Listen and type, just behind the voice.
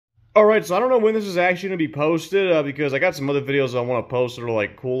Alright, so I don't know when this is actually going to be posted, because I got some other videos I want to post that are,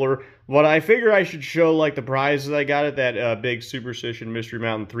 like, cooler. But I figure I should show, like, the prizes I got at that big Superstition Mystery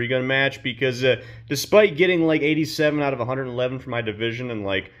Mountain 3-gun match, because despite getting, like, 87 out of 111 for my division and,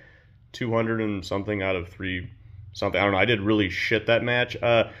 like, 200 and something out of 3 something, I don't know, I did really shit that match.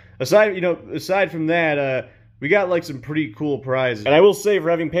 Aside from that, we got, like, some pretty cool prizes. And I will say, for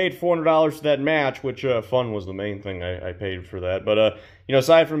having paid $400 for that match, which, fun was the main thing I paid for that. But,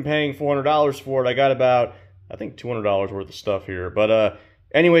 aside from paying $400 for it, I got about, I think, $200 worth of stuff here. But,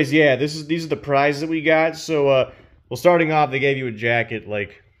 anyways, yeah, these are the prizes that we got. So, well, starting off, they gave you a jacket,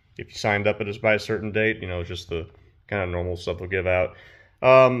 like, if you signed up by a certain date. It's just the kind of normal stuff they'll give out.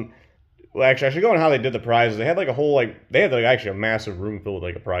 Well, actually, I should go on how they did the prizes. They had, like, a whole, like, they had, like, actually a massive room filled with,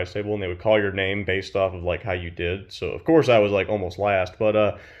 like, a prize table, and they would call your name based off of, like, how you did. So, of course, I was, like, almost last.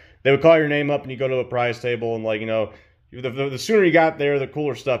 But, they would call your name up, and you go to a prize table, and, like, the sooner you got there, the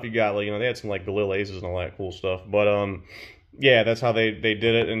cooler stuff you got. Like, they had some, like, Galil Aces and all that cool stuff. But, yeah, that's how they did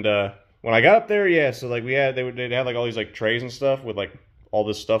it. And, when I got up there, yeah, so, like, they'd have, like, all these, like, trays and stuff with, like, all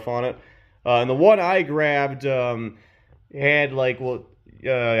this stuff on it. And the one I grabbed, had, like, well, I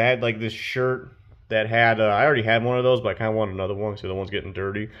had, like, this shirt that had, I already had one of those, but I kind of wanted another one, so the one's getting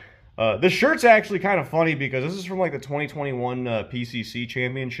dirty. This shirt's actually kind of funny because this is from, like, the 2021 PCC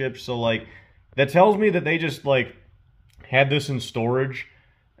Championship, so, like, that tells me that they just, like, had this in storage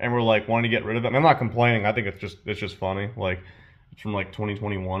and were, like, wanting to get rid of it. I mean, I'm not complaining. I think it's just funny. Like, it's from, like,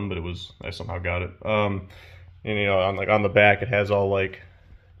 2021, but I somehow got it. And, on the back, it has all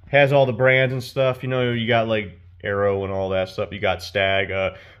the brands and stuff. You got, like, Arrow and all that stuff. You got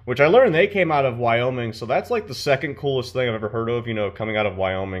Stag, which I learned they came out of Wyoming, so that's like the second coolest thing I've ever heard of, coming out of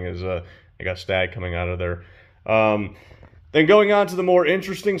Wyoming is they got Stag coming out of there. Then going on to the more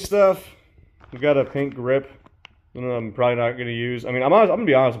interesting stuff, we got a pink grip. I'm probably not going to use, I'm going to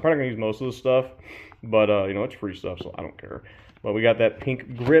be honest, I'm probably going to use most of this stuff, but, it's free stuff, so I don't care. But we got that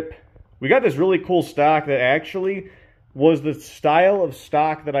pink grip. We got this really cool stock that actually was the style of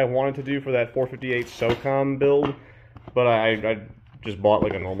stock that I wanted to do for that 458 SOCOM build, but I just bought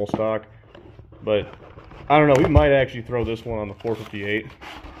like a normal stock. But I don't know, we might actually throw this one on the 458.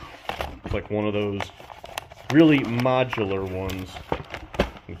 It's like one of those really modular ones.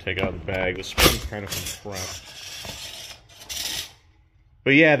 Take it out of the bag. The spring's kind of compressed.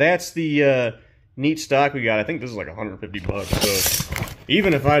 But yeah, that's the neat stock we got. I think this is like 150 bucks, so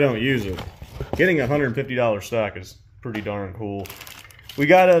even if I don't use it, getting a $150 stock is pretty darn cool. We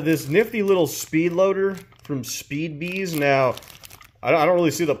got this nifty little speed loader from Speed Bees. Now, I don't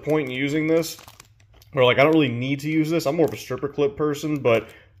really see the point in using this, or like I don't really need to use this. I'm more of a stripper clip person, but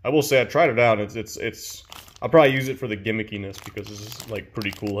I will say I tried it out. I'll probably use it for the gimmickiness because this is like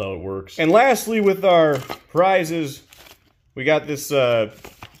pretty cool how it works. And lastly, with our prizes, we got this VL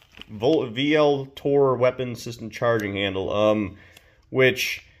Tor weapon system charging handle,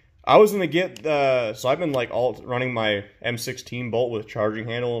 which I was gonna get, so I've been like running my M16 bolt with charging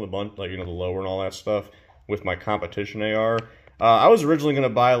handle and a bunch, like, the lower and all that stuff with my competition AR. I was originally gonna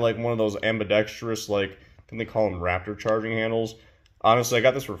buy like one of those ambidextrous, like, I think they call them Raptor charging handles. Honestly, I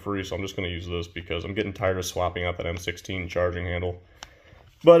got this for free, so I'm just gonna use this because I'm getting tired of swapping out that M16 charging handle.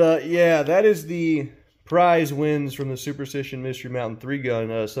 But yeah, that is the prize wins from the Superstition Mystery Mountain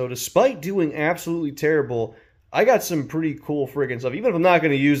 3-gun. So despite doing absolutely terrible, I got some pretty cool friggin' stuff. Even if I'm not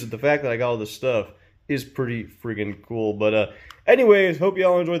going to use it, the fact that I got all this stuff is pretty friggin' cool. But anyways, hope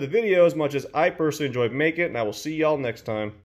y'all enjoyed the video as much as I personally enjoyed making it, and I will see y'all next time.